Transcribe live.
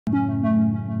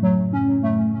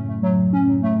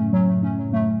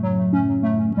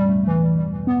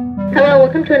Hello,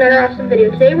 welcome to another awesome video.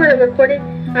 Today we're recording,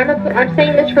 I'm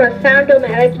saying this from a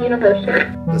Sound-O-Matic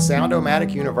Universal. The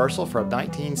Sound-O-Matic Universal from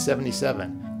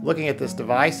 1977. Looking at this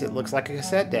device, it looks like a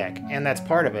cassette deck, and that's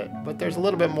part of it, but there's a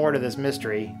little bit more to this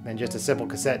mystery than just a simple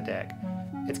cassette deck.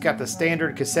 It's got the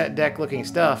standard cassette deck looking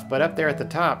stuff, but up there at the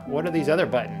top, what are these other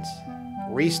buttons?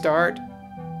 Restart,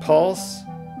 Pulse,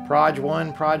 Proj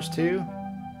 1, Proj 2?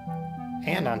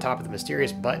 And on top of the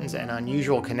mysterious buttons and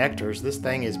unusual connectors, this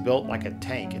thing is built like a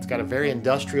tank. It's got a very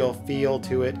industrial feel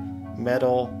to it,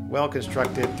 metal,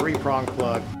 well-constructed, 3-prong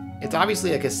plug. It's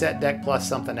obviously a cassette deck plus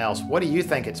something else. What do you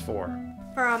think it's for?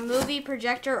 For a movie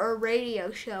projector or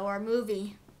radio show or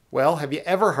movie. Well, have you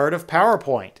ever heard of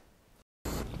PowerPoint?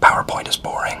 PowerPoint is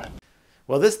boring.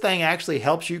 Well, this thing actually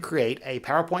helps you create a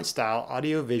PowerPoint-style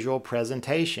audio-visual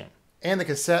presentation. And the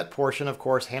cassette portion, of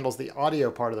course, handles the audio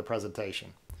part of the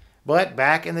presentation. But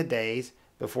back in the days,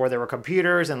 before there were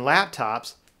computers and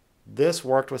laptops, this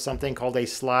worked with something called a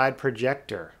slide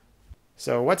projector.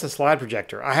 So what's a slide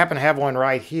projector? I happen to have one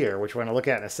right here, which we're going to look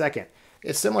at in a second.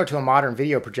 It's similar to a modern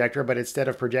video projector, but instead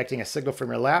of projecting a signal from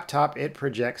your laptop, it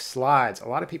projects slides. A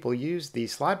lot of people used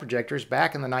these slide projectors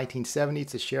back in the 1970s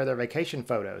to share their vacation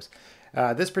photos.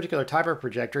 This particular type of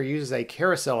projector uses a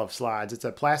carousel of slides. It's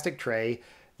a plastic tray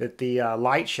that the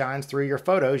light shines through your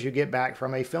photos you get back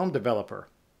from a film developer.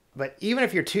 But even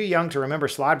if you're too young to remember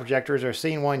slide projectors or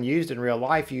seen one used in real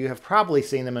life, you have probably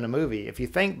seen them in a movie. If you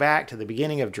think back to the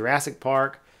beginning of Jurassic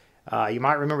Park, you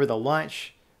might remember the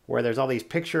lunch where there's all these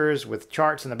pictures with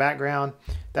charts in the background.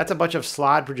 That's a bunch of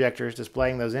slide projectors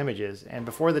displaying those images. And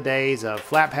before the days of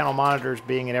flat panel monitors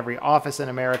being in every office in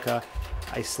America,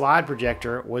 a slide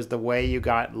projector was the way you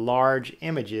got large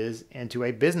images into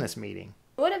a business meeting.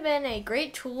 It would have been a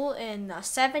great tool in the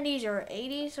 70s or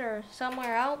 80s or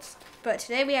somewhere else, but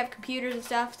today we have computers and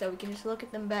stuff, so we can just look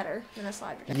at them better than a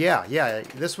slide projector. Yeah,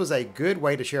 this was a good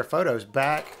way to share photos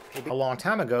back a long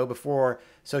time ago before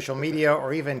social media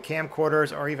or even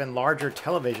camcorders or even larger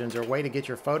televisions or a way to get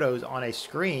your photos on a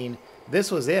screen. This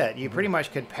was it. You pretty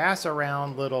much could pass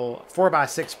around little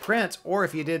 4x6 prints, or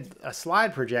if you did a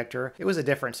slide projector, it was a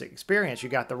different experience. You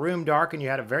got the room dark and you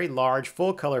had a very large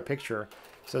full color picture.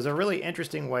 So it's a really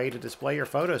interesting way to display your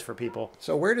photos for people.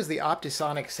 So where does the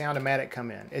Optisonics Sound-O-Matic come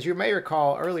in? As you may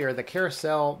recall earlier, the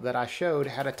carousel that I showed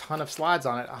had a ton of slides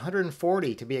on it,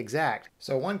 140 to be exact.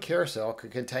 So one carousel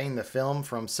could contain the film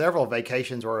from several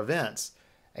vacations or events.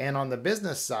 And on the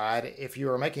business side, if you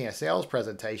were making a sales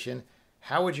presentation,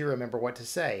 how would you remember what to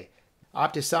say?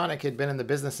 Optisonic had been in the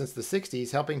business since the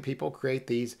 60s, helping people create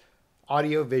these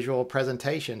audio-visual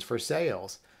presentations for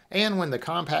sales. And when the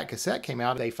compact cassette came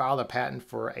out, they filed a patent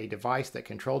for a device that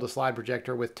controlled a slide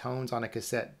projector with tones on a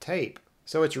cassette tape.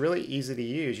 So it's really easy to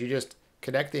use. You just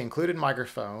connect the included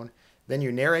microphone, then you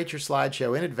narrate your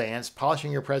slideshow in advance,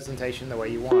 polishing your presentation the way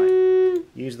you want.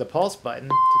 Use the pulse button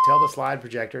to tell the slide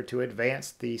projector to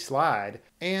advance the slide.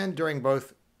 And during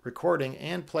both recording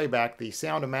and playback, the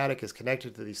Sound-O-Matic is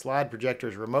connected to the slide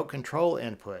projector's remote control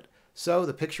input. So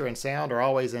the picture and sound are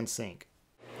always in sync.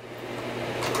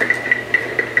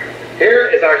 Here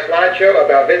is our slideshow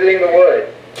about visiting the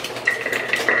woods.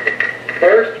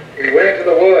 First, we went into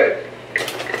the woods.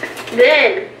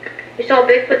 Then, we saw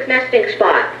Bigfoot's nesting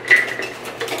spot.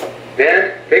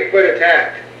 Then, Bigfoot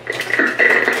attacked.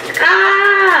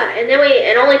 Ah!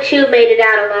 And only 2 made it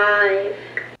out alive.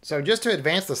 So just to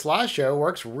advance the slideshow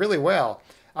works really well.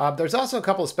 There's also a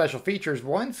couple of special features.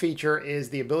 One feature is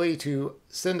the ability to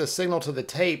send a signal to the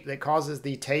tape that causes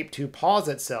the tape to pause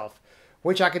itself,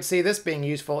 which I could see this being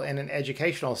useful in an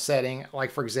educational setting,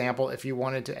 like for example, if you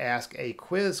wanted to ask a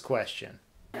quiz question.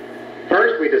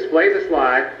 First, we display the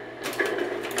slide.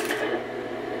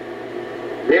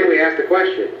 Then we ask the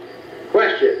question.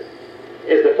 Question: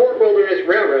 is the Fort Wilderness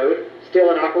Railroad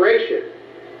still in operation?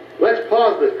 Let's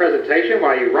pause this presentation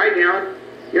while you write down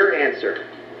your answer.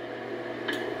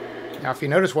 Now, if you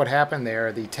notice what happened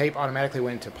there, the tape automatically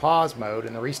went into pause mode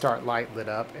and the restart light lit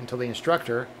up until the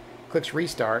instructor clicks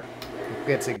restart and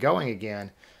gets it going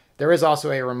again. There is also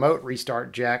a remote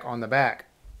restart jack on the back.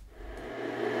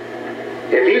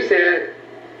 If you said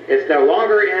it's no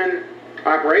longer in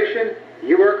operation,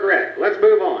 you are correct. Let's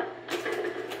move on.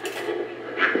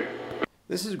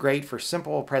 This is great for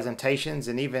simple presentations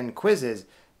and even quizzes,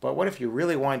 but what if you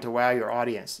really wanted to wow your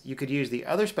audience? You could use the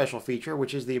other special feature,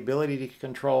 which is the ability to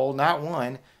control not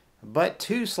 1, but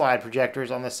 2 slide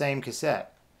projectors on the same cassette.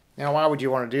 Now, why would you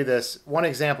want to do this? One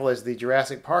example is the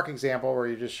Jurassic Park example where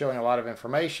you're just showing a lot of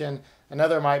information.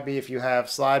 Another might be if you have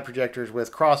slide projectors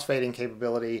with crossfading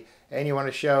capability and you want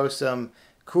to show some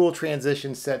cool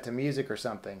transitions set to music or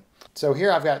something. So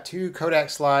here I've got two Kodak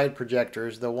slide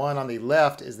projectors. The one on the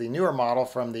left is the newer model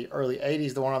from the early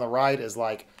 80s. The one on the right is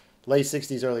like late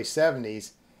 60s, early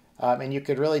 70s. And you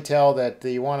could really tell that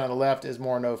the one on the left is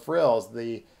more no frills.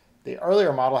 The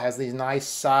earlier model has these nice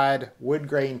side wood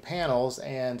grain panels,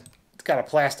 and it's got a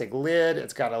plastic lid,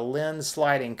 it's got a lens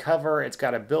sliding cover, it's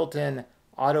got a built-in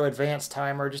auto advance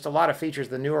timer, just a lot of features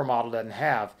the newer model doesn't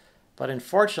have. But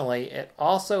unfortunately, it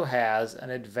also has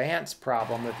an advanced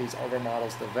problem that these older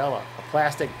models develop. A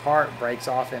plastic part breaks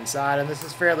off inside, and this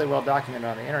is fairly well documented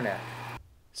on the internet.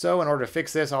 So in order to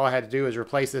fix this, all I had to do was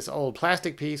replace this old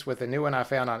plastic piece with a new one I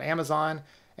found on Amazon,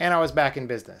 and I was back in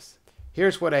business.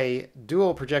 Here's what a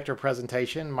dual projector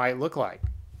presentation might look like.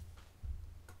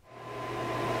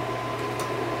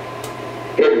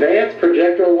 Advanced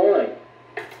projector 1.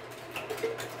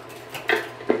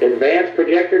 Advanced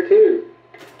projector 2.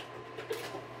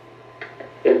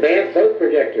 Advance both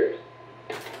projectors.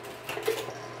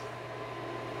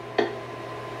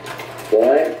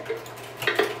 1,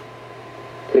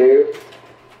 2.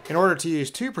 In order to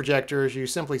use two projectors, you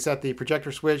simply set the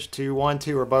projector switch to 1,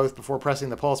 2, or both before pressing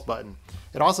the pulse button.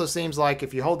 It also seems like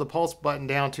if you hold the pulse button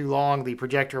down too long, the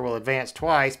projector will advance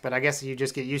twice, but I guess you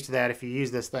just get used to that if you use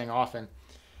this thing often.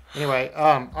 Anyway,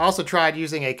 I also tried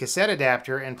using a cassette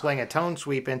adapter and playing a tone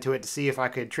sweep into it to see if I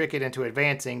could trick it into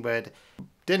advancing, but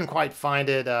didn't quite find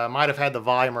it. Might have had the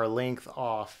volume or length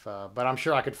off, but I'm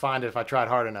sure I could find it if I tried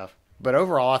hard enough. But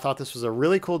overall, I thought this was a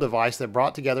really cool device that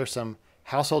brought together some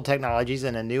household technologies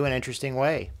in a new and interesting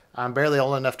way. I'm barely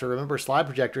old enough to remember slide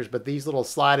projectors, but these little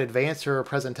slide advancer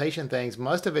presentation things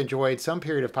must have enjoyed some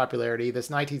period of popularity. This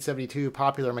 1972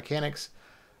 Popular Mechanics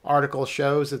article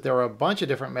shows that there were a bunch of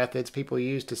different methods people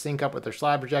used to sync up with their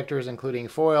slide projectors, including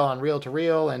foil on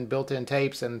reel-to-reel and built-in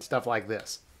tapes and stuff like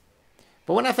this.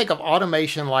 But when I think of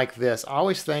automation like this, I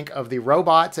always think of the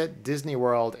robots at Disney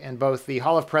World in both the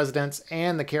Hall of Presidents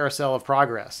and the Carousel of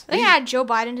Progress. They add Joe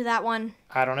Biden to that one.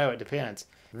 I don't know, it depends.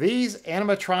 These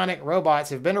animatronic robots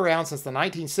have been around since the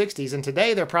 1960s, and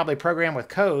today they're probably programmed with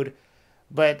code,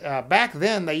 but back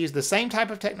then they used the same type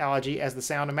of technology as the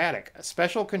Sound-O-Matic, a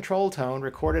special control tone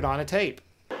recorded on a tape.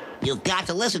 You've got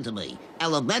to listen to me.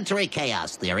 Elementary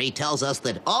chaos theory tells us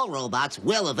that all robots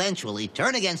will eventually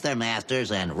turn against their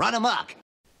masters and run amok.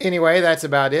 Anyway, that's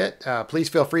about it. Please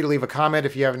feel free to leave a comment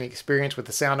if you have any experience with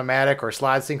the Sound-O-Matic or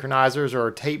slide synchronizers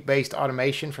or tape-based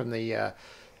automation from the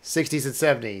 60s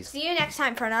and 70s. See you next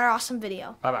time for another awesome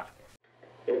video. Bye-bye.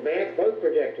 Advance both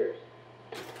projectors.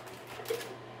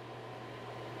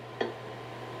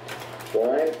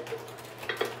 1,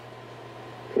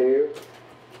 2.